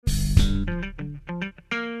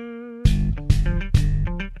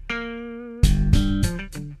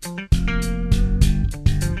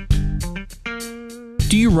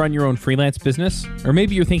run your own freelance business? Or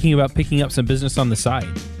maybe you're thinking about picking up some business on the side?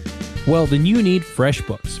 Well, then you need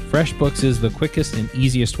FreshBooks. FreshBooks is the quickest and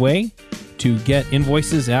easiest way to get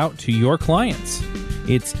invoices out to your clients.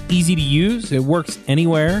 It's easy to use. It works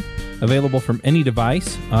anywhere, available from any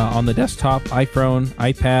device on the desktop, iPhone,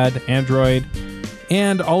 iPad, Android,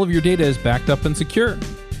 and all of your data is backed up and secure.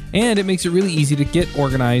 And it makes it really easy to get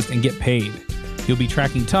organized and get paid. You'll be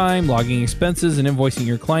tracking time, logging expenses, and invoicing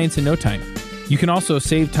your clients in no time. You can also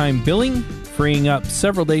save time billing, freeing up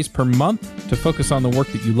several days per month to focus on the work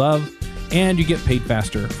that you love, and you get paid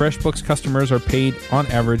faster. FreshBooks customers are paid on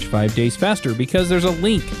average 5 days faster because there's a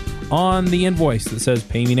link on the invoice that says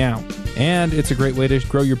pay me now. And it's a great way to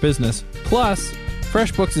grow your business. Plus,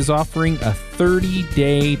 FreshBooks is offering a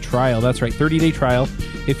 30-day trial. That's right, 30-day trial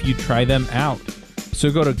if you try them out. So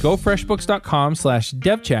go to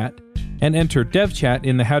gofreshbooks.com/devchat and enter devchat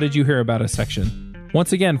in the How Did You Hear About Us section.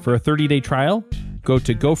 Once again, for a 30-day trial, go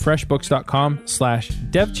to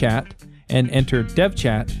gofreshbooks.com/devchat and enter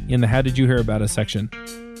devchat in the How Did You Hear About Us section.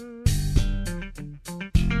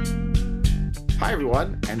 Hi,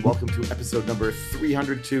 everyone, and welcome to episode number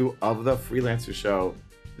 302 of The Freelancer Show.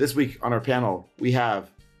 This week on our panel, we have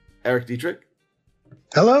Eric Dietrich.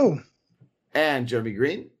 Hello. And Jeremy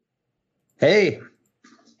Green. Hey.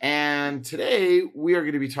 And today we are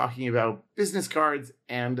going to be talking about business cards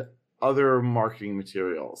and other marketing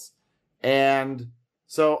materials. And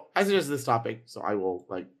so I suggested this topic, so I will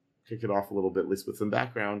kick it off a little bit, at least with some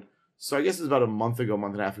background. So I guess it was about a month and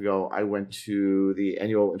a half ago, I went to the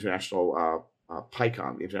annual international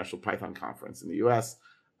PyCon, the International Python Conference in the US.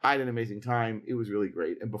 I had an amazing time. It was really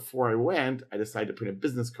great. And before I went, I decided to print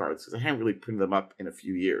business cards because I hadn't really printed them up in a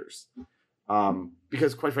few years.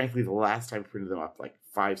 Because quite frankly, the last time I printed them up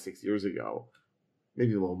 5-6 years ago,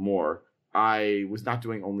 maybe a little more, I was not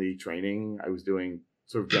doing only training. I was doing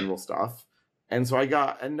sort of general stuff. And so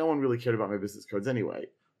and no one really cared about my business cards anyway.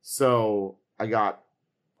 So I got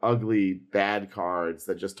ugly, bad cards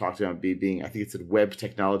that just talked about me being, I think it said web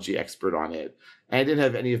technology expert on it. And I didn't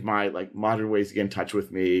have any of my modern ways to get in touch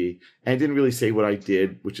with me. And I didn't really say what I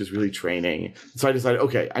did, which is really training. So I decided,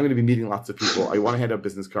 okay, I'm going to be meeting lots of people. I want to hand out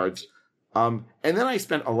business cards. And then I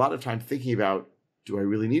spent a lot of time thinking about, do I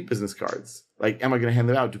really need business cards? Am I going to hand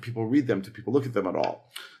them out? Do people read them? Do people look at them at all?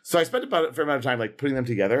 So I spent about a fair amount of time putting them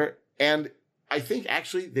together. And I think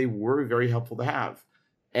actually they were very helpful to have.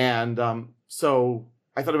 And so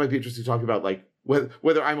I thought it might be interesting to talk about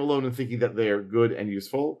whether I'm alone in thinking that they're good and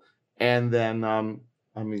useful. And then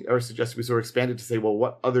Eric suggested we sort of expand it to say, well,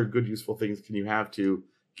 what other good, useful things can you have to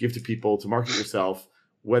give to people to market yourself,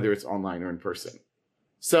 whether it's online or in person?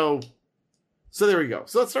 So there we go.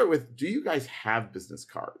 So let's start with, do you guys have business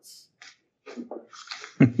cards?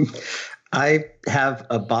 I have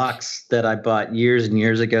a box that I bought years and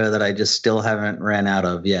years ago that I just still haven't ran out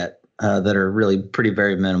of yet, that are really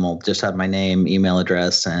very minimal. Just have my name, email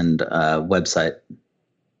address, and website.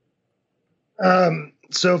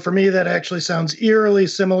 So for me, that actually sounds eerily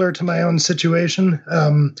similar to my own situation.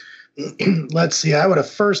 Let's see. I would have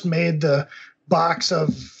first made the box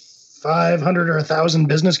of 500 or 1,000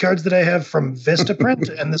 business cards that I have from Vistaprint,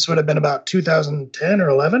 and this would have been about 2010 or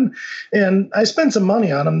 11. And I spent some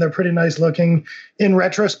money on them. They're pretty nice looking. In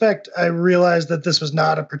retrospect, I realized that this was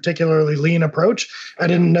not a particularly lean approach. I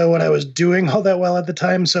didn't know what I was doing all that well at the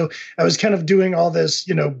time. So I was kind of doing all this,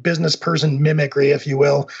 business person mimicry, if you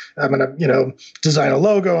will. I'm going to, design a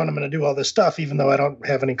logo and I'm going to do all this stuff, even though I don't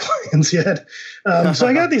have any clients yet. So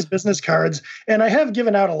I got these business cards and I have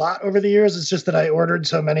given out a lot over the years. It's just that I ordered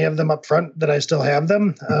so many of them up front that I still have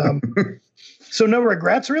them. So no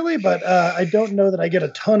regrets really, but I don't know that I get a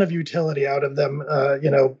ton of utility out of them,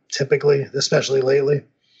 typically, especially lately.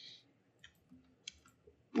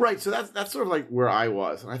 Right. So that's sort of where I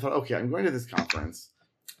was. And I thought, okay, I'm going to this conference.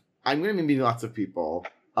 I'm going to be meeting lots of people.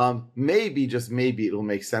 Maybe, just maybe, it'll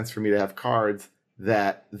make sense for me to have cards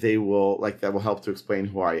that that will help to explain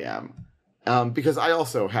who I am. Because I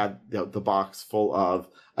also had the box full of,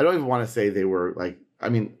 I don't even want to say they were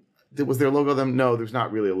was there a logo on them? No, there's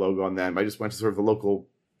not really a logo on them. I just went to sort of the local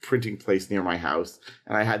printing place near my house,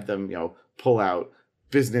 and I had them, pull out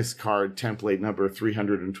business card template number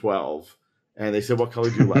 312. And they said, what color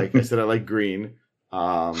do you like? I said, I like green.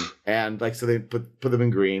 So they put them in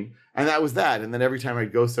green. And that was that. And then every time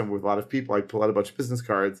I'd go somewhere with a lot of people, I'd pull out a bunch of business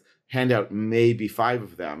cards, hand out maybe 5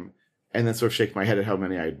 of them, and then sort of shake my head at how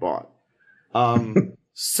many I had bought.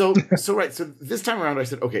 So this time around, I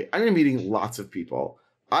said, okay, I'm going to be meeting lots of people.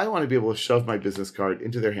 I want to be able to shove my business card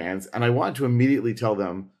into their hands, and I want to immediately tell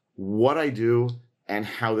them what I do and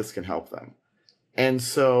how this can help them. And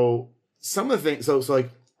so some of the things,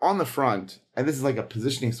 on the front, and this is like a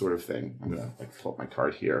positioning sort of thing. I'm gonna like pull up my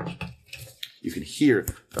card here. You can hear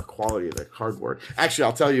the quality of the cardboard. Actually,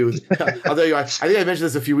 I'll tell you. I think I mentioned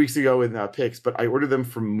this a few weeks ago in Pix, but I ordered them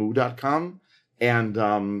from Moo.com, and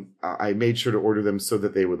I made sure to order them so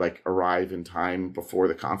that they would like arrive in time before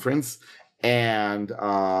the conference. And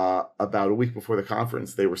about a week before the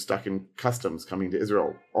conference, they were stuck in customs coming to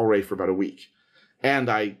Israel already for about a week. And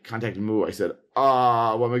I contacted Moo. I said,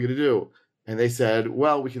 what am I going to do? And they said,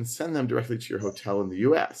 well, we can send them directly to your hotel in the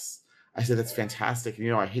U.S. I said, that's fantastic.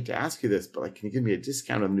 And, I hate to ask you this, but like, can you give me a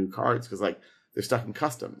discount on new cards? Because like they're stuck in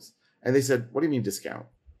customs. And they said, what do you mean discount?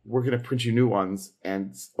 We're going to print you new ones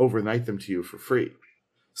and overnight them to you for free.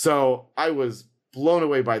 So I was blown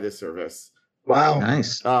away by this service. Wow.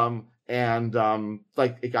 Nice.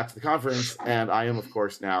 Like it got to the conference, and I am, of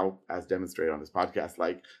course, now, as demonstrated on this podcast,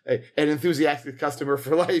 like an enthusiastic customer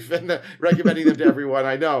for life, and recommending them to everyone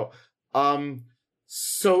I know.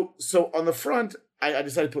 So on the front, I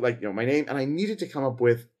decided to put my name, and I needed to come up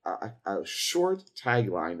with a short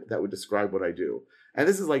tagline that would describe what I do. And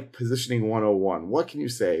this is like positioning 101. What can you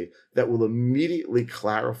say that will immediately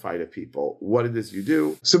clarify to people what it is you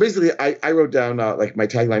do? So basically, I wrote down my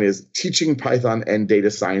tagline is teaching Python and data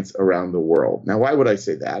science around the world. Now, why would I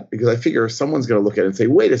say that? Because I figure someone's going to look at it and say,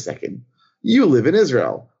 wait a second, you live in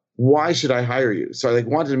Israel. Why should I hire you? So I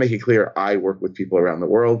wanted to make it clear I work with people around the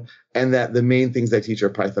world, and that the main things I teach are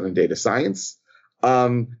Python and data science.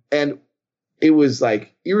 And it was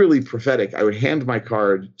like eerily prophetic. I would hand my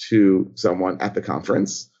card to someone at the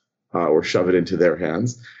conference or shove it into their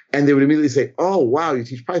hands, and they would immediately say, oh, wow, you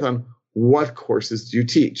teach Python. What courses do you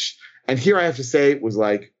teach? And here I have to say it was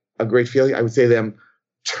like a great feeling. I would say to them,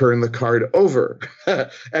 turn the card over.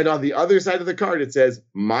 And on the other side of the card, it says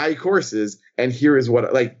my courses. And here is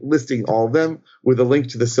what, listing all of them with a link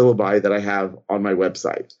to the syllabi that I have on my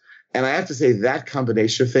website. And I have to say that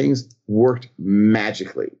combination of things worked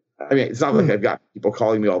magically. I mean, it's not like I've got people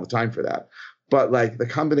calling me all the time for that, but like the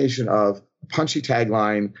combination of punchy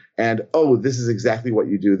tagline and, oh, this is exactly what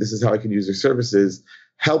you do, this is how I can use your services,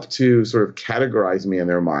 helped to sort of categorize me in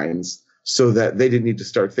their minds so that they didn't need to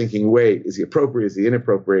start thinking, wait, is he appropriate? Is he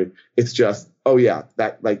inappropriate? It's just, oh yeah,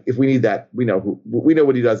 that if we need that, we know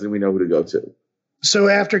what he does and we know who to go to. So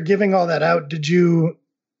after giving all that out, did you,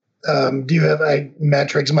 do you have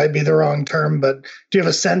metrics might be the wrong term, but do you have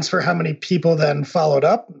a sense for how many people then followed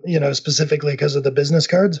up, specifically because of the business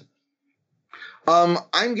cards?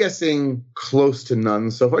 I'm guessing close to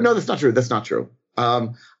none so far. No, that's not true. That's not true.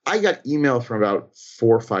 I got email from about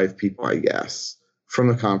 4 or 5 people, I guess, from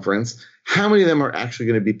the conference. How many of them are actually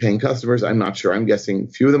going to be paying customers? I'm not sure. I'm guessing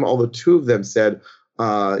few of them, although 2 of them said,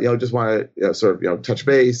 just want to touch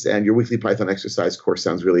base, and your weekly Python exercise course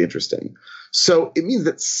sounds really interesting. So it means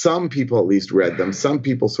that some people at least read them. Some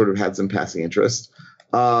people sort of had some passing interest.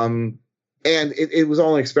 And it was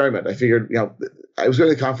all an experiment. I figured, I was going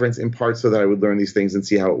to the conference in part so that I would learn these things and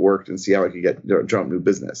see how it worked and see how I could drum up new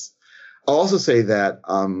business. I'll also say that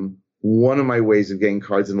one of my ways of getting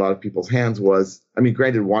cards in a lot of people's hands was,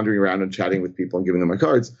 granted, wandering around and chatting with people and giving them my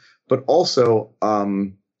cards, but also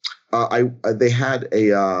they had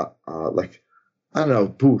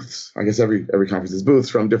booths. I guess every conference has booths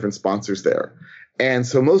from different sponsors there. And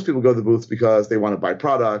so most people go to the booths because they want to buy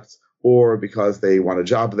products or because they want a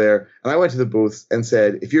job there. And I went to the booths and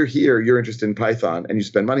said, if you're here, you're interested in Python and you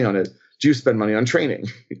spend money on it, do you spend money on training?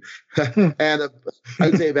 And I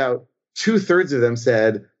would say about 2/3 of them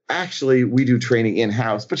said, actually, we do training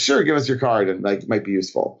in-house, but sure, give us your card and it might be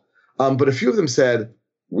useful. But a few of them said,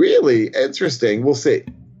 really interesting, we'll see.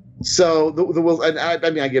 So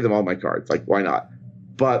I gave them all my cards, why not?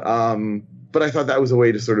 But I thought that was a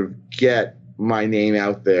way to sort of get my name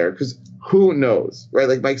out there, because who knows,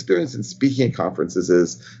 right? My experience in speaking at conferences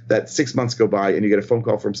is that 6 months go by and you get a phone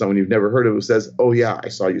call from someone you've never heard of who says, oh yeah, I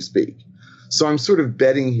saw you speak. So I'm sort of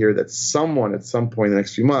betting here that someone at some point in the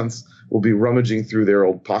next few months will be rummaging through their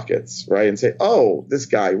old pockets, right? And say, oh, this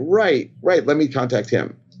guy, right, let me contact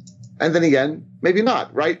him. And then again, maybe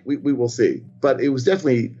not, right? We will see. But it was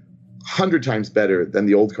definitely 100 times better than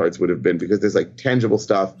the old cards would have been, because there's tangible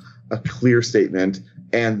stuff, a clear statement,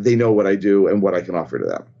 and they know what I do and what I can offer to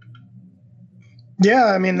them.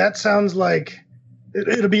 Yeah, that sounds like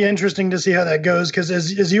it'll be interesting to see how that goes, because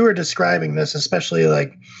as you were describing this, especially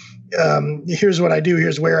here's what I do,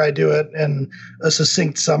 here's where I do it, and a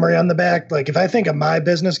succinct summary on the back. If I think of my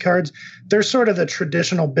business cards, they're sort of the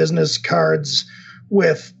traditional business cards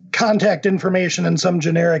with contact information and some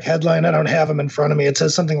generic headline. I don't have them in front of me. It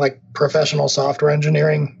says something like professional software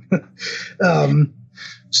engineering.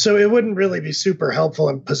 So it wouldn't really be super helpful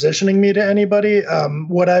in positioning me to anybody.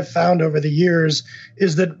 What I've found over the years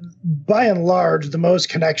is that by and large, the most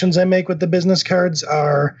connections I make with the business cards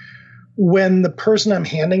are when the person I'm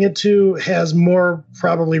handing it to has more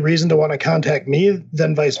probably reason to want to contact me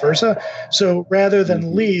than vice versa. So rather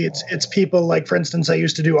than leads, it's people like, for instance, I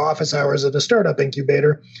used to do office hours at a startup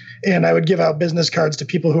incubator, and I would give out business cards to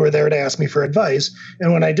people who were there to ask me for advice.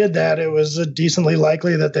 And when I did that, it was decently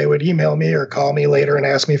likely that they would email me or call me later and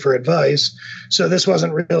ask me for advice. So this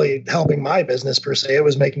wasn't really helping my business per se. It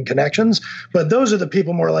was making connections. But those are the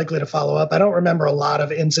people more likely to follow up. I don't remember a lot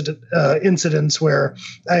of incidents where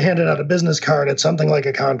I handed out a business card at something like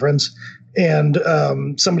a conference and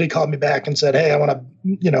somebody called me back and said, hey, I want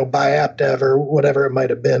to buy AppDev or whatever it might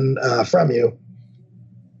have been from you.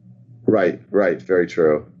 Right. Very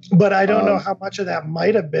true. But I don't know how much of that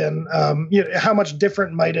might have been, how much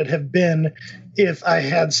different might it have been if I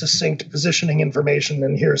had succinct positioning information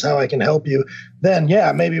and here's how I can help you. Then,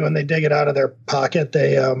 yeah, maybe when they dig it out of their pocket,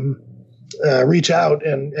 they reach out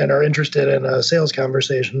and are interested in a sales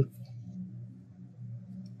conversation.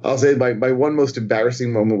 I'll say my one most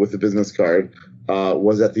embarrassing moment with the business card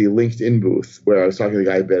was at the LinkedIn booth where I was talking to the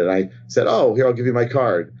guy a bit, and I said, oh, here, I'll give you my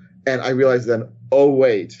card. And I realized then, oh,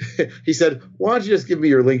 wait. He said, why don't you just give me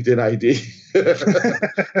your LinkedIn ID?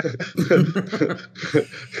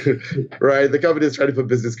 Right. The company is trying to put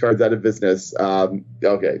business cards out of business.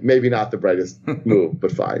 Okay. Maybe not the brightest move,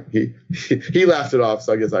 but fine. He laughed it off,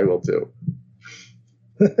 so I guess I will too.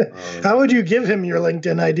 How would you give him your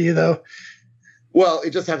LinkedIn ID, though? Well, it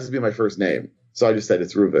just happens to be my first name. So I just said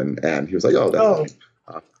it's Reuben. And he was like, oh.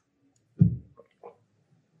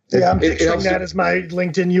 Yeah, I'm picturing that as my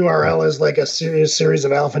LinkedIn URL is like a series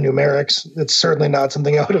of alphanumerics. It's certainly not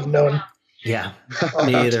something I would have known. Yeah,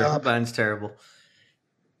 me either. Mine's terrible.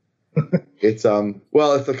 It's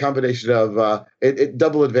it's a combination of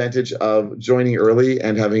double advantage of joining early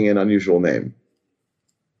and having an unusual name.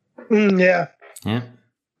 Yeah.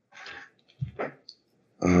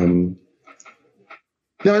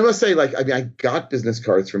 Now, I must say, I got business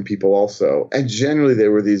cards from people also, and generally they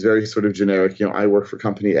were these very sort of generic, I work for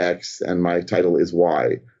company X and my title is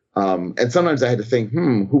Y. And sometimes I had to think,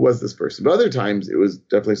 who was this person? But other times it was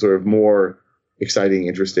definitely sort of more exciting,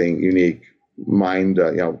 interesting, unique,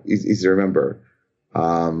 easy to remember.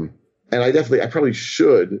 And I probably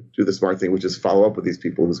should do the smart thing, which is follow up with these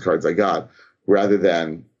people whose cards I got, rather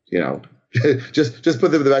than, just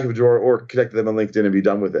put them in the back of a drawer or connect them on LinkedIn and be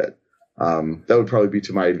done with it. That would probably be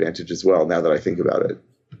to my advantage as well, now that I think about it.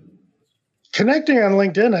 Connecting on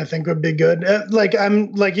LinkedIn, I think, would be good.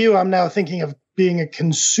 I'm like you, I'm now thinking of being a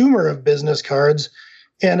consumer of business cards.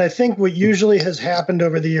 And I think what usually has happened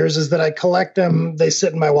over the years is that I collect them, they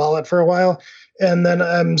sit in my wallet for a while, and then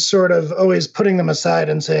I'm sort of always putting them aside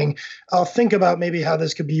and saying, I'll think about maybe how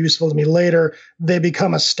this could be useful to me later. They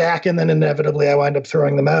become a stack, and then inevitably I wind up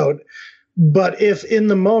throwing them out. But if in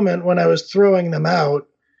the moment when I was throwing them out,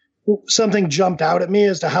 something jumped out at me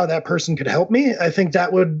as to how that person could help me, I think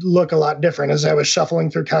that would look a lot different as I was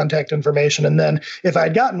shuffling through contact information. And then if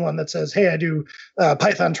I'd gotten one that says, hey, I do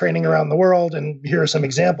Python training around the world, and here are some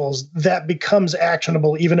examples, that becomes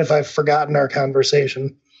actionable even if I've forgotten our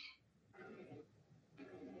conversation.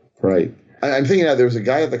 Right. I'm thinking that there was a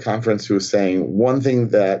guy at the conference who was saying one thing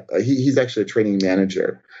that he's actually a training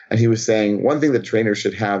manager. And he was saying one thing that trainers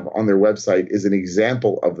should have on their website is an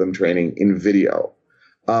example of them training in video.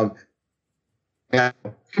 I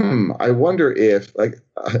wonder if, I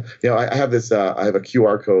have this, I have a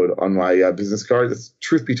QR code on my business card that's,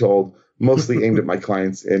 truth be told, mostly aimed at my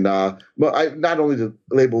clients. And not only to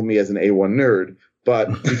label me as an A1 nerd, but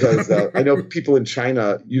because I know people in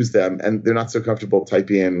China use them and they're not so comfortable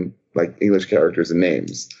typing in English characters and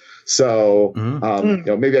names. So,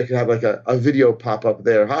 maybe I could have a video pop up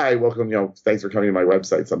there. Hi, welcome, thanks for coming to my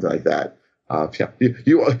website, something like that.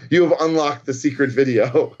 You have unlocked the secret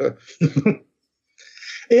video.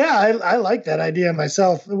 Yeah, I like that idea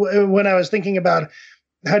myself. When I was thinking about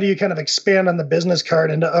how do you kind of expand on the business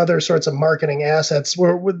card into other sorts of marketing assets,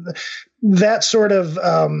 where with that sort of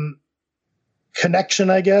connection,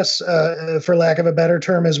 I guess, for lack of a better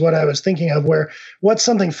term, is what I was thinking of, where what's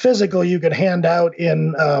something physical you could hand out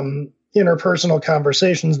in interpersonal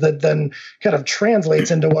conversations that then kind of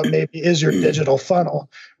translates into what maybe is your digital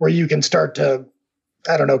funnel, where you can start to,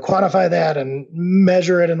 quantify that and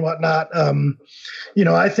measure it and whatnot.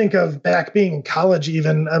 I think of back being in college,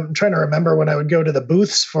 even I'm trying to remember when I would go to the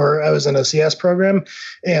booths I was in a CS program,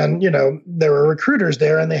 and, there were recruiters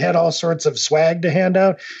there and they had all sorts of swag to hand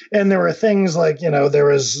out. And there were things like, there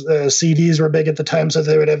was CDs were big at the time. So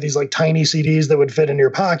they would have these tiny CDs that would fit in your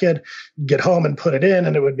pocket, get home and put it in,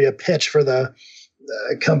 and it would be a pitch for the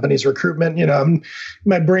company's recruitment.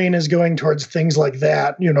 My brain is going towards things like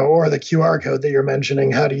that, or the QR code that you're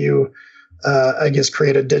mentioning. How do you, I guess,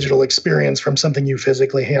 create a digital experience from something you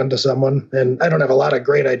physically hand to someone? And I don't have a lot of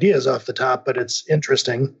great ideas off the top, but it's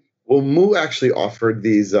interesting. Well, Moo actually offered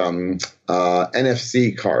these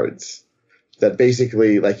NFC cards that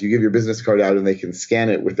basically, like, you give your business card out and they can scan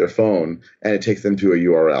it with their phone and it takes them to a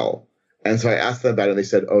URL. And so I asked them about it and they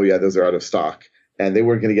said, oh yeah, those are out of stock. And they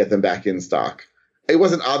weren't going to get them back in stock. It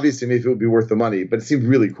wasn't obvious to me if it would be worth the money, but it seemed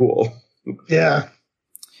really cool. Yeah.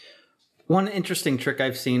 One interesting trick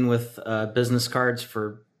I've seen with business cards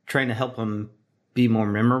for trying to help them be more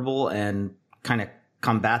memorable and kind of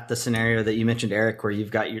combat the scenario that you mentioned, Eric, where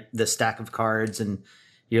you've got the stack of cards and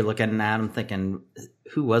you're looking at them thinking,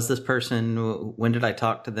 who was this person? When did I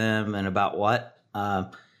talk to them and about what?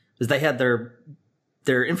 Is they had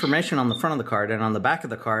their information on the front of the card, and on the back of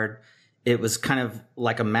the card, it was kind of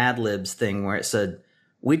like a Mad Libs thing where it said,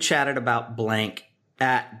 we chatted about blank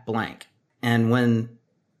at blank. And when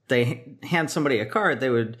they hand somebody a card, they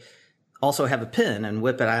would also have a pen and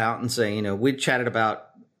whip it out and say, we chatted about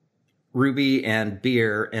Ruby and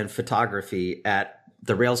beer and photography at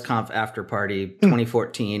the RailsConf after party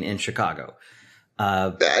 2014 in Chicago.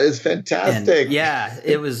 That is fantastic. Yeah,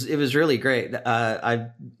 it was really great. I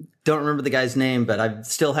don't remember the guy's name, but I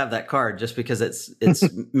still have that card just because it's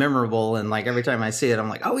memorable. And like every time I see it, I'm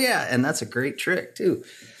like, oh yeah. And that's a great trick too.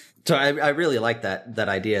 So I really like that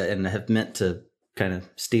idea and have meant to kind of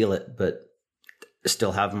steal it, but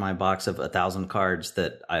still have my box of 1,000 cards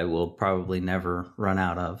that I will probably never run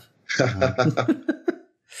out of.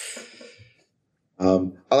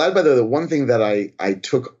 I'll add, by the way, the one thing that I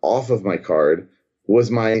took off of my card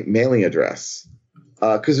was my mailing address,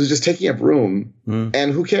 because it was just taking up room,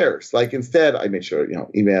 and who cares? Like, instead, I made sure,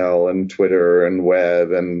 email and Twitter and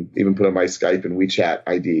web, and even put on my Skype and WeChat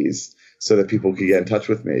IDs so that people could get in touch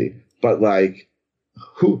with me. But like,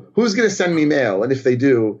 who's going to send me mail? And if they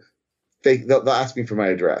do, they'll ask me for my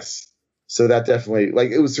address. So that definitely,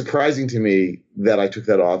 like, it was surprising to me that I took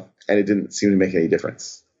that off, and it didn't seem to make any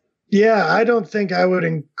difference. Yeah, I don't think I would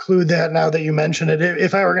include that now that you mention it.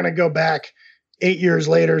 If I were going to go back 8 years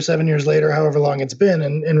later, 7 years later, however long it's been,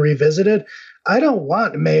 and revisit it, I don't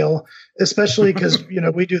want mail, especially because,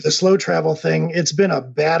 we do the slow travel thing. It's been a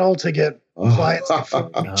battle to get clients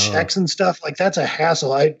checks and stuff. Like, that's a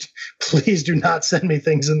hassle. Please do not send me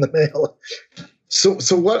things in the mail. So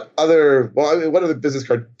what other business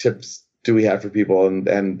card tips do we have for people?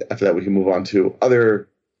 And after that, we can move on to other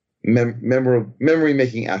memory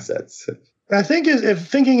making assets. I think if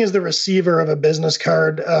thinking is the receiver of a business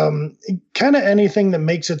card, kind of anything that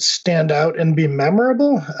makes it stand out and be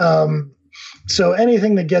memorable. So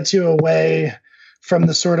anything that gets you away from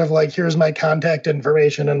the sort of like, here's my contact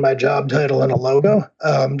information and my job title and a logo,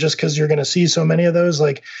 just because you're going to see so many of those.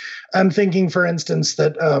 Like, I'm thinking, for instance,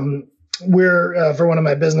 that we're, for one of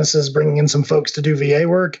my businesses, bringing in some folks to do VA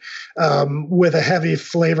work with a heavy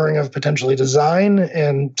flavoring of potentially design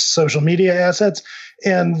and social media assets.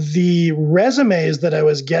 And the resumes that I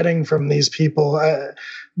was getting from these people,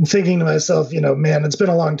 I'm thinking to myself, man, it's been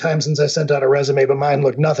a long time since I sent out a resume, but mine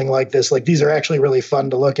look nothing like this. Like, these are actually really fun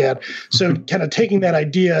to look at. So kind of taking that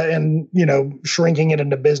idea and, shrinking it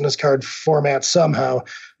into business card format somehow.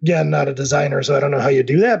 Again, not a designer, so I don't know how you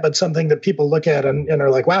do that, but something that people look at and are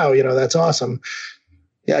like, wow, that's awesome.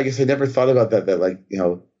 Yeah, I guess I never thought about that like,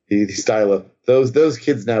 the style of those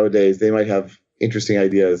kids nowadays, they might have interesting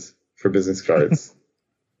ideas for business cards.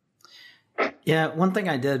 Yeah, one thing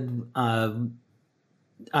I did, I'm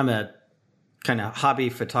a kind of hobby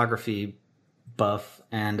photography buff,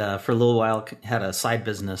 and for a little while had a side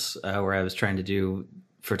business where I was trying to do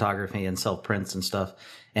photography and sell prints and stuff.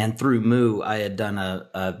 And through Moo, I had done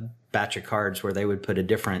a batch of cards where they would put a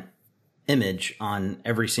different image on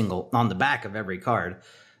the back of every card.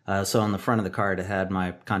 So on the front of the card, it had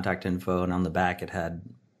my contact info, and on the back, it had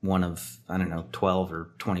one of, 12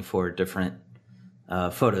 or 24 different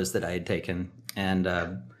photos that I had taken.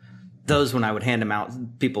 And those, when I would hand them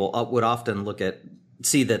out, people would often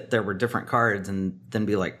see that there were different cards and then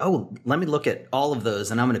be like, oh, let me look at all of those,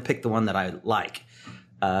 and I'm going to pick the one that I like.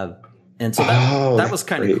 And so that was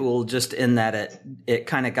kind of cool, just in that it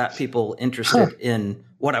kind of got people interested in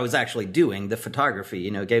what I was actually doing, the photography,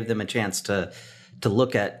 gave them a chance to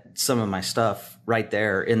look at some of my stuff right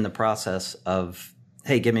there in the process of,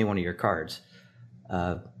 hey, give me one of your cards.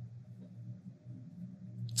 So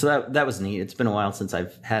that was neat. It's been a while since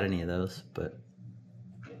I've had any of those, but.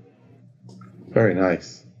 Very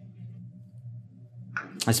nice.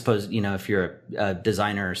 I suppose, if you're a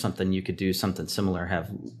designer or something, you could do something similar,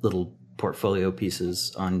 have little portfolio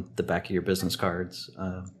pieces on the back of your business cards.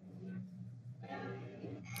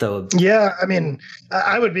 Though, Yeah, I mean,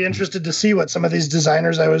 I would be interested to see what some of these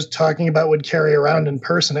designers I was talking about would carry around in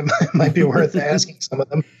person. It might be worth asking some of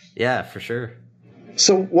them. yeah, for sure.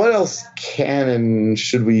 So what else can and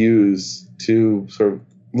should we use to sort of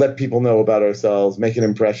let people know about ourselves, make an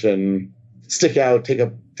impression, stick out, take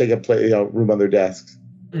a room on their desks?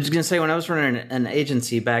 I was going to say, when I was running an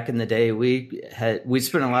agency back in the day, we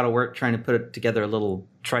spent a lot of work trying to put together a little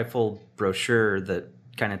trifold brochure that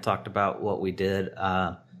kind of talked about what we did.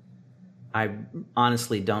 I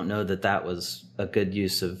honestly don't know that was a good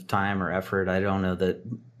use of time or effort. I don't know that,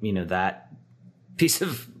 that piece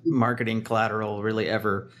of marketing collateral really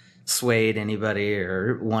ever swayed anybody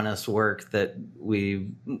or won us work that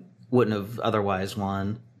we wouldn't have otherwise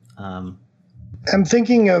won. I'm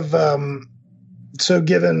thinking of, so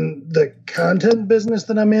given the content business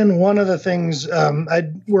that I'm in, one of the things I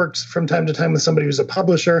work from time to time with somebody who's a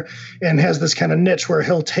publisher and has this kind of niche where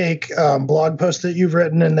he'll take blog posts that you've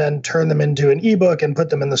written and then turn them into an ebook and put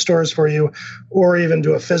them in the stores for you, or even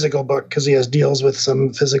do a physical book because he has deals with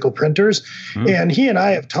some physical printers. And he and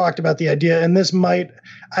I have talked about the idea, and this might,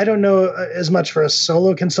 I don't know as much for a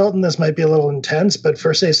solo consultant, this might be a little intense, but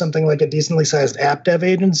for, say, something like a decently sized app dev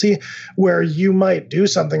agency where you might do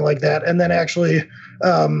something like that and then actually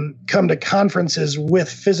come to conferences with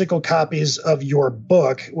physical copies of your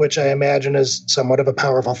book, which I imagine is somewhat of a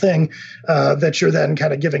powerful thing, that you're then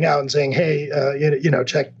kind of giving out and saying, hey,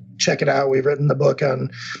 check it out. We've written the book on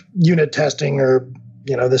unit testing or,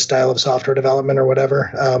 this style of software development or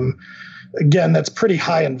whatever. Again, that's pretty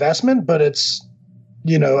high investment, but it's,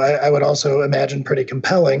 I would also imagine pretty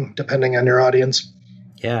compelling depending on your audience.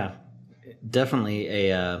 Yeah, definitely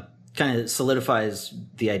a kind of solidifies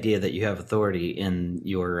the idea that you have authority in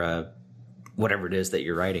your whatever it is that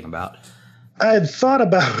you're writing about. I had thought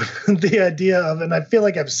about the idea of, and I feel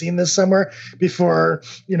like I've seen this somewhere before,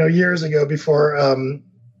 years ago before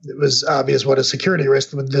it was obvious what a security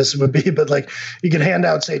risk this would be, but like you could hand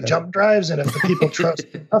out, say, jump drives, and if the people trust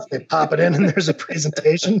enough, they pop it in and there's a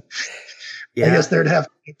presentation. Yeah. I guess there'd have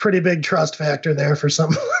a pretty big trust factor there for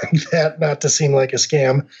something like that, not to seem like a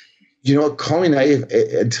scam. Call me naive.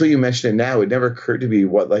 Until you mention it now, it never occurred to me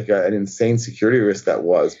what an insane security risk that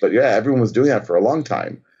was. But yeah, everyone was doing that for a long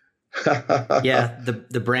time. Yeah,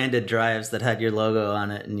 the branded drives that had your logo on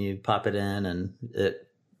it, and you pop it in, and it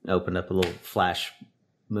opened up a little flash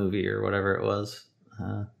movie or whatever it was.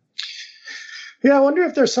 Yeah, I wonder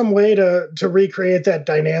if there's some way to recreate that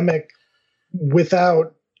dynamic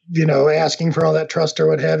without asking for all that trust or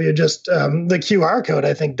what have you. Just the QR code,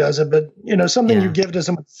 I think, does it. But, something you give to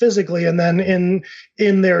someone physically, and then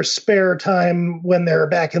in their spare time when they're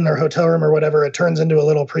back in their hotel room or whatever, it turns into a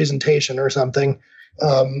little presentation or something.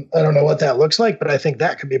 I don't know what that looks like, but I think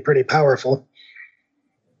that could be pretty powerful.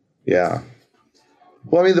 Yeah.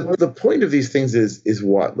 Well, I mean, the point of these things is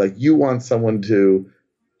what? Like, you want someone to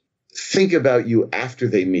think about you after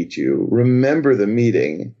they meet you, remember the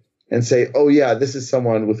meeting, and say, oh, yeah, this is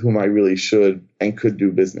someone with whom I really should and could do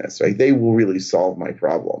business, right? They will really solve my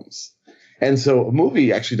problems. And so a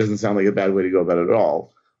movie actually doesn't sound like a bad way to go about it at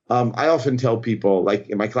all. I often tell people, like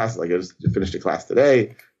in my classes, like I just finished a class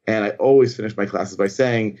today, and I always finish my classes by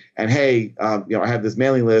saying, and hey, I have this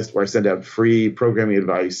mailing list where I send out free programming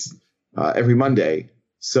advice every Monday.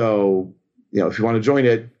 So, if you want to join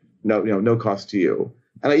it, no cost to you.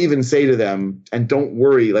 And I even say to them, and don't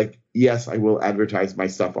worry, like, yes, I will advertise my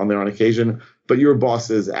stuff on there on occasion, but your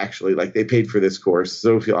bosses actually, like, they paid for this course,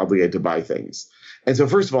 so don't feel obligated to buy things. And so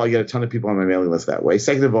first of all, I get a ton of people on my mailing list that way.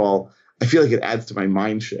 Second of all, I feel like it adds to my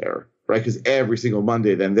mind share, right? Because every single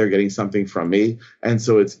Monday, then they're getting something from me. And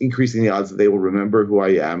so it's increasing the odds that they will remember who I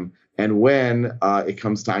am. And when it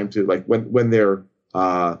comes time to, like, when their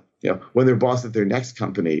boss at their next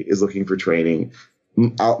company is looking for training,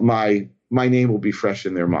 my name will be fresh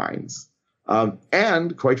in their minds.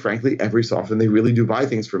 And quite frankly, every so often they really do buy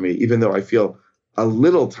things from me, even though I feel a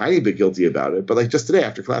little tiny bit guilty about it. But like just today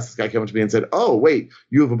after class, this guy came up to me and said, oh, wait,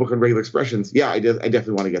 you have a book on regular expressions. Yeah, I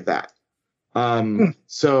definitely want to get that.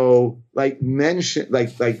 So like mention,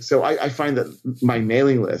 so I find that my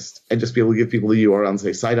mailing list and just be able to give people the URL and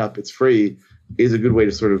say, sign up, it's free, is a good way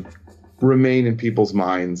to sort of remain in people's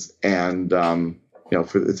minds and,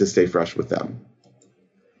 to stay fresh with them.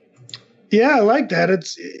 Yeah, I like that.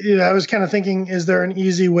 I was kind of thinking, is there an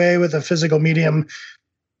easy way with a physical medium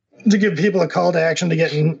to give people a call to action to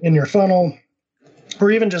get in your funnel, or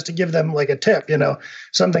even just to give them like a tip,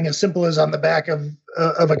 something as simple as on the back of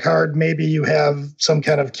a card, maybe you have some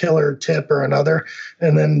kind of killer tip or another.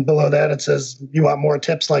 And then below that, it says, you want more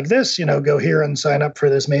tips like this, go here and sign up for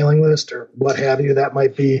this mailing list or what have you. That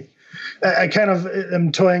might be I kind of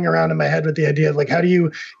am toying around in my head with the idea of like, how do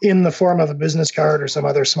you, in the form of a business card or some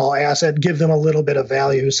other small asset, give them a little bit of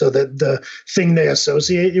value so that the thing they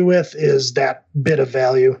associate you with is that bit of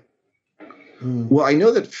value? Well, I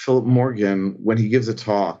know that Philip Morgan, when he gives a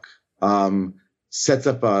talk, sets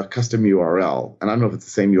up a custom URL. And I don't know if it's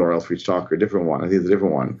the same URL for each talk or a different one. I think it's a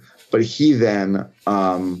different one. But he then,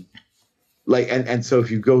 and so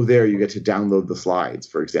if you go there, you get to download the slides,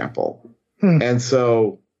 for example. And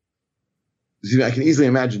so I can easily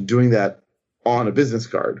imagine doing that on a business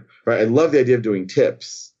card, right? I love the idea of doing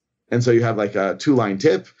tips. And so you have like a 2-line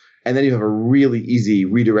tip, and then you have a really easy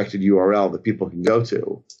redirected URL that people can go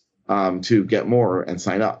to get more and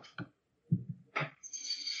sign up.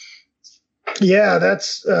 Yeah,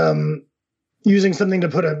 that's using something to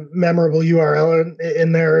put a memorable URL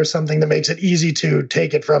in there, or something that makes it easy to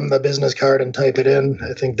take it from the business card and type it in.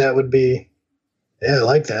 I think that would be, I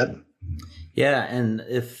like that. Yeah, and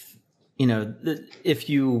if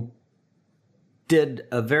you did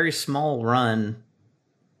a very small run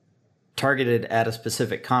targeted at a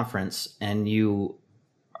specific conference, and you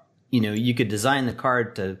could design the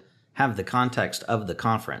card to have the context of the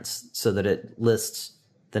conference so that it lists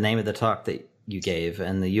the name of the talk that you gave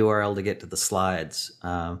and the URL to get to the slides.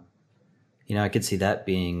 I could see that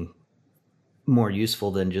being more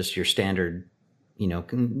useful than just your standard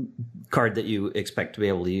card that you expect to be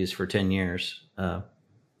able to use for 10 years.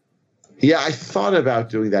 Yeah, I thought about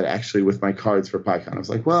doing that actually with my cards for PyCon. I was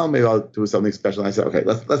like, well, maybe I'll do something special. And I said, okay,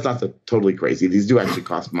 let's not get totally crazy. These do actually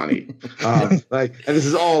cost money. And this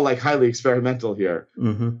is all like highly experimental here.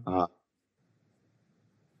 Mm-hmm.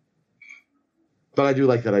 But I do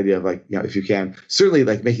like that idea of like, if you can, certainly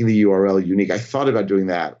like making the URL unique. I thought about doing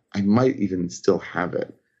that. I might even still have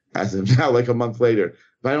it as of now, like a month later.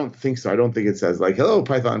 But I don't think so. I don't think it says like, hello,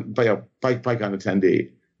 PyCon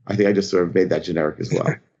attendee. I think I just sort of made that generic as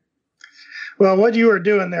well. Well, what you were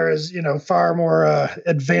doing there is, far more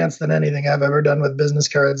advanced than anything I've ever done with business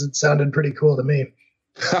cards. It sounded pretty cool to me.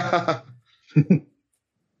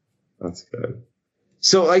 That's good.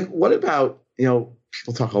 So, like, what about,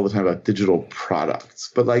 people talk all the time about digital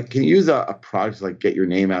products, but like, can you use a product to like get your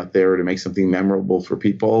name out there to make something memorable for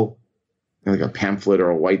people? Like a pamphlet or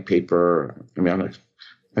a white paper.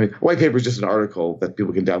 A white paper is just an article that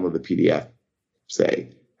people can download the PDF,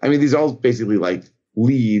 say. These are all basically like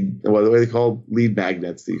the way they call lead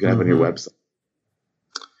magnets that you can have on your website.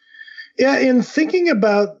 Yeah, in thinking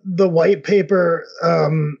about the white paper,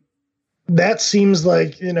 that seems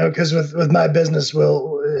like, because with my business,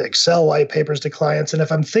 we'll sell white papers to clients. And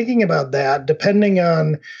if I'm thinking about that, depending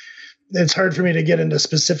on, it's hard for me to get into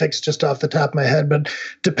specifics just off the top of my head, but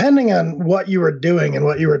depending on what you were doing and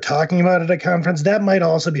what you were talking about at a conference, that might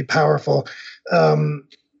also be powerful.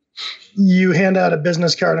 You hand out a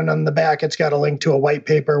business card, and on the back, it's got a link to a white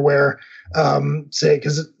paper where,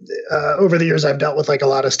 because over the years, I've dealt with like a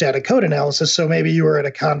lot of static code analysis. So maybe you were at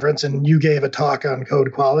a conference and you gave a talk on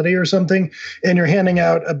code quality or something, and you're handing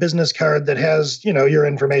out a business card that has, your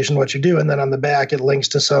information, what you do. And then on the back, it links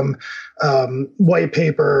to some white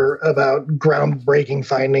paper about groundbreaking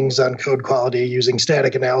findings on code quality using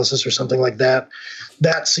static analysis or something like that.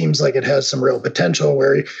 That seems like it has some real potential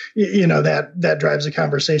where, that drives a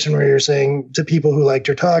conversation where you're saying to people who liked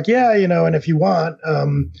your talk, and if you want,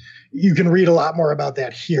 you can read a lot more about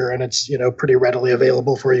that here, and it's, pretty readily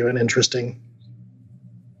available for you and interesting.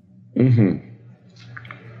 Mm-hmm.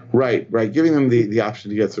 Right. Giving them the option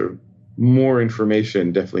to get sort of more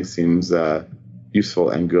information definitely seems useful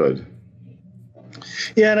and good.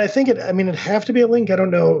 Yeah, and I think it'd have to be a link. I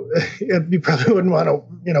don't know. You probably wouldn't want to,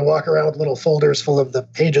 walk around with little folders full of the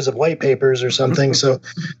pages of white papers or something. So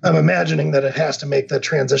I'm imagining that it has to make the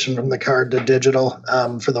transition from the card to digital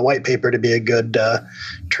for the white paper to be a good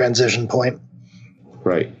transition point.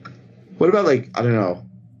 Right. What about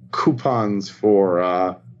coupons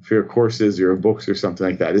for your courses, your books, or something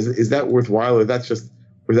like that? Is that worthwhile, or is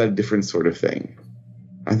that a different sort of thing?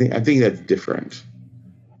 I think that's different.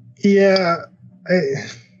 Yeah.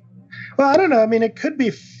 I don't know. It could be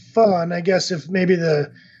fun, I guess, if maybe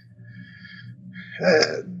the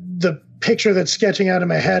picture that's sketching out in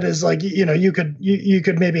my head is like, you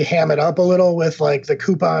could maybe ham it up a little with like the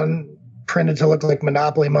coupon printed to look like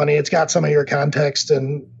Monopoly money. It's got some of your context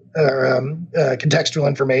and contextual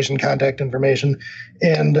information, contact information,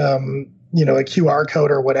 and a QR code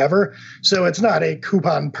or whatever. So it's not a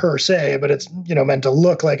coupon per se, but it's, meant to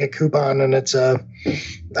look like a coupon. And it's a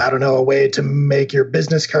way to make your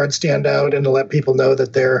business card stand out and to let people know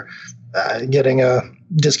that they're getting a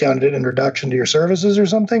discounted introduction to your services or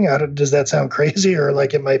something. Does that sound crazy, or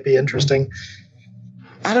like it might be interesting?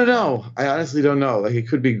 I don't know. I honestly don't know. Like it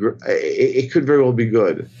could be, it could very well be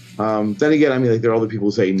good. Then again, I mean, like there are other people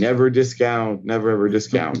who say never discount, never ever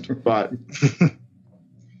discount, but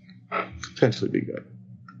potentially be good.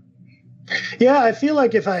 Yeah, I feel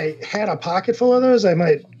like if I had a pocket full of those, I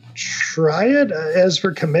might try it. As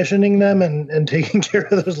for commissioning them and taking care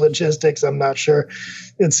of those logistics, I'm not sure.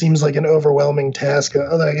 It seems like an overwhelming task.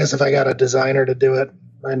 Although I guess if I got a designer to do it, it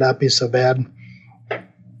might not be so bad.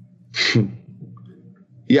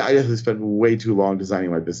 Yeah, I definitely spent way too long designing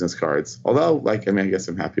my business cards. Although, like, I mean, I guess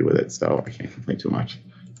I'm happy with it, so I can't complain too much.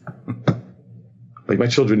 Like, my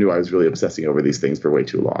children knew I was really obsessing over these things for way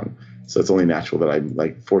too long, so it's only natural that I'm,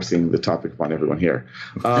 like, forcing the topic upon everyone here.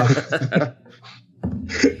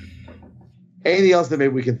 Anything else that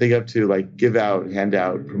maybe we can think of to, like, give out, hand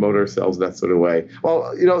out, promote ourselves, that sort of way?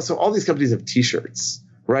 Well, you know, so all these companies have T-shirts,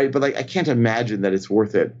 right? But, like, I can't imagine that it's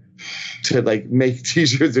worth it to, like, make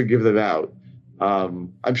T-shirts or give them out.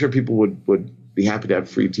 I'm sure people would be happy to have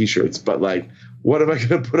free T-shirts, but like, what am I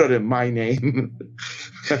going to put on it? My name?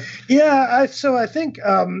 Yeah, I think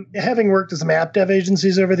having worked at some app dev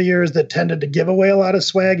agencies over the years that tended to give away a lot of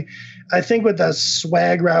swag, I think with the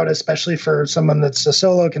swag route, especially for someone that's a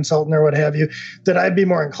solo consultant or what have you, that I'd be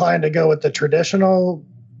more inclined to go with the traditional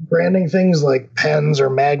branding things like pens or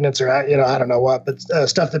magnets or, you know, I don't know what, but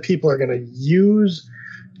stuff that people are going to use,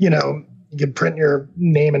 you know. You could print your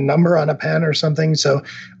name and number on a pen or something. So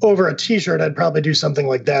over a T-shirt, I'd probably do something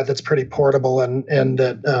like that that's pretty portable and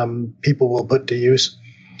that people will put to use.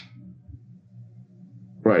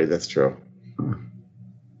 Right, that's true.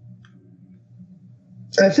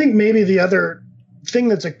 I think maybe the other thing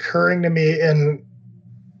that's occurring to me in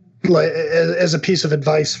like as a piece of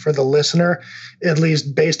advice for the listener, at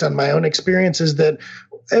least based on my own experience, is that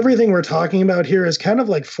everything we're talking about here is kind of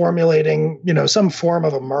like formulating, you know, some form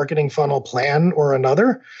of a marketing funnel plan or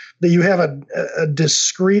another, that you have a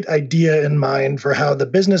discrete idea in mind for how the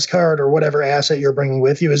business card or whatever asset you're bringing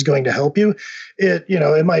with you is going to help you. It, you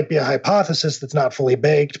know, it might be a hypothesis that's not fully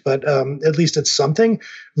baked, but at least it's something,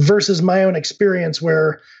 versus my own experience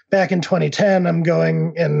where back in 2010, I'm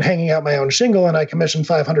going and hanging out my own shingle and I commissioned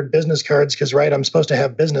 500 business cards because, right, I'm supposed to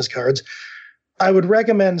have business cards. I would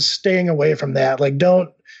recommend staying away from that. Like, don't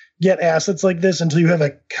get assets like this until you have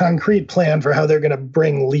a concrete plan for how they're going to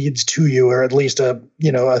bring leads to you, or at least a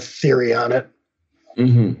theory on it.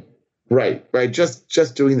 Mm-hmm. Right.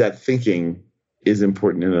 Just doing that thinking is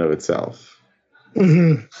important in and of itself.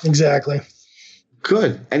 Mm-hmm. Exactly.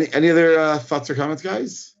 Good. Any other thoughts or comments,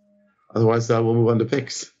 guys? Otherwise, we'll move on to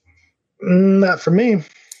picks. Not for me.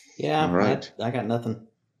 Yeah. All right. I got nothing.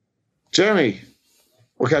 Jeremy,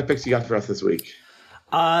 what kind of picks you got for us this week?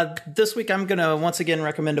 This week I'm going to once again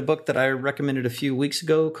recommend a book that I recommended a few weeks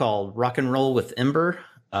ago called Rock and Roll with Ember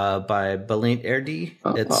by Balint Erdi.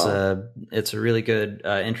 It's a really good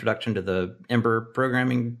introduction to the Ember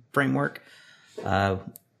programming framework.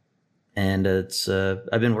 And it's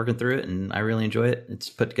I've been working through it and I really enjoy it.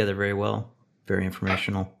 It's put together very well, very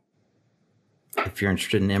informational. If you're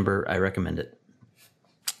interested in Ember, I recommend it.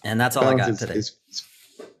 And that's all I got today.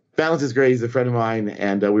 Balint is great. He's a friend of mine,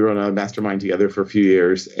 and we run a mastermind together for a few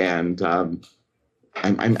years. And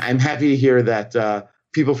I'm happy to hear that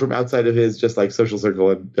people from outside of his just like social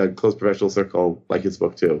circle and close professional circle like his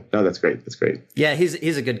book too. No, that's great. That's great. Yeah,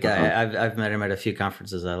 he's a good guy. I've met him at a few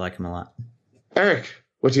conferences. I like him a lot. Eric,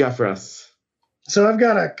 what you got for us? So I've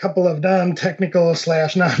got a couple of non-technical /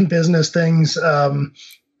 non-business things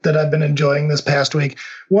that I've been enjoying this past week.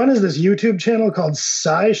 One is this YouTube channel called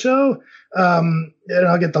SciShow. And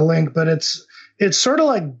I'll get the link, but it's sort of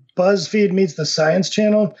like BuzzFeed meets the Science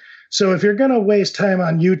Channel. So if you're going to waste time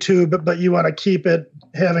on YouTube, but you want to keep it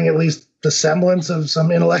having at least the semblance of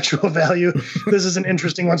some intellectual value, this is an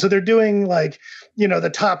interesting one. So they're doing like, you know,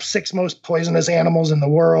 the top 6 most poisonous animals in the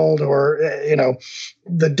world, or, you know,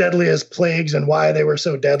 the deadliest plagues and why they were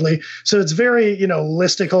so deadly. So it's very, you know,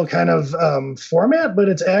 listicle kind of format, but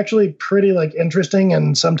it's actually pretty like interesting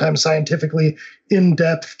and sometimes scientifically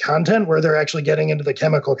in-depth content where they're actually getting into the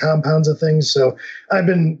chemical compounds of things. So I've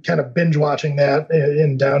been kind of binge watching that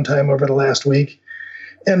in downtime over the last week.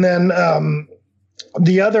 And then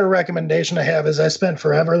the other recommendation I have is I spent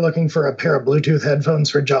forever looking for a pair of Bluetooth headphones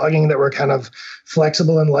for jogging that were kind of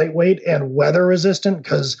flexible and lightweight and weather resistant,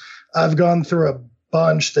 because I've gone through a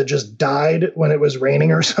bunch that just died when it was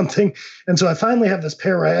raining or something. And so I finally have this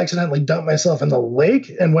pair where I accidentally dumped myself in the lake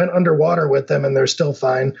and went underwater with them, and they're still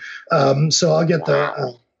fine. So I'll get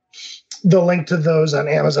the link to those on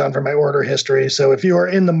Amazon for my order history. So if you are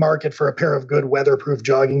in the market for a pair of good weatherproof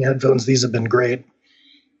jogging headphones, these have been great.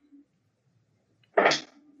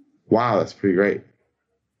 Wow, that's pretty great.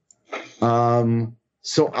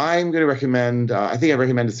 So I'm going to recommend, I think I've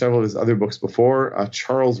recommended several of his other books before.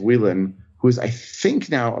 Charles Whelan who is, I think,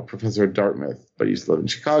 now a professor at Dartmouth, but he used to live in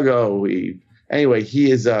Chicago. Anyway, he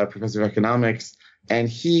is a professor of economics, and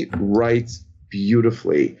he writes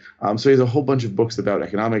beautifully. So he has a whole bunch of books about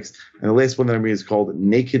economics, and the latest one that I'm reading is called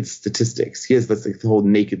Naked Statistics. He has this like the whole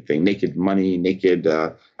naked thing, naked money, naked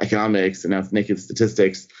economics, and now it's naked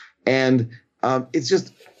statistics. And it's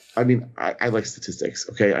just, I mean, I like statistics.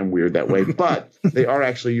 Okay, I'm weird that way, but they are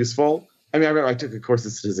actually useful. I mean, I remember I took a course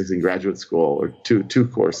of statistics in graduate school, or two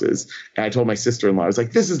courses, and I told my sister-in-law, I was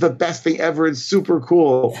like, this is the best thing ever. It's super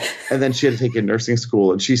cool. And then she had to take it in nursing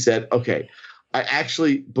school, and she said, okay, I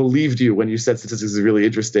actually believed you when you said statistics is really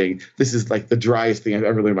interesting. This is like the driest thing I've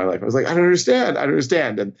ever learned in my life. I was like, I don't understand.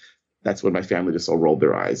 And that's when my family just all rolled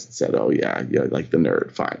their eyes and said, oh, yeah, like the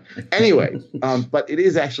nerd. Fine. Anyway, but it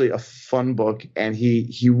is actually a fun book. And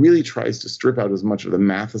he really tries to strip out as much of the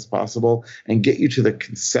math as possible and get you to the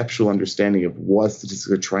conceptual understanding of what statistics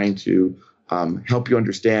are trying to help you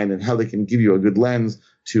understand, and how they can give you a good lens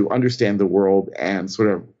to understand the world and sort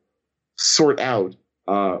of sort out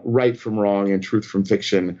right from wrong and truth from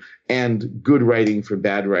fiction, and good writing from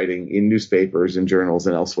bad writing in newspapers and journals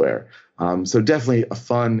and elsewhere. So definitely a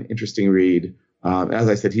fun, interesting read. As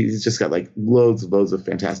I said, he's just got like loads of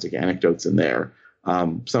fantastic anecdotes in there,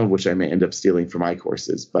 some of which I may end up stealing for my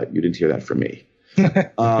courses, but you didn't hear that from me.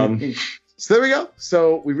 So there we go.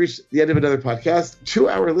 So we've reached the end of another podcast. To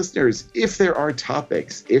our listeners, if there are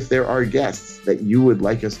topics, if there are guests that you would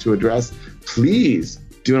like us to address, please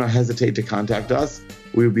do not hesitate to contact us.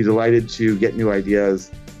 We would be delighted to get new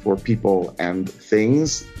ideas for people and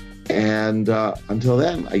things. And until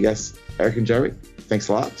then, I guess, Eric and Jerry, thanks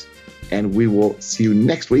a lot. And we will see you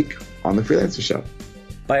next week on The Freelancer Show.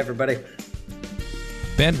 Bye, everybody.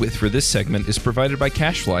 Bandwidth for this segment is provided by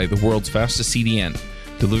CacheFly, the world's fastest CDN.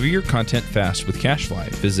 Deliver your content fast with CacheFly.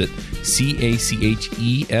 Visit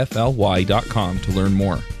CACHEFLY.com to learn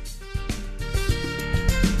more.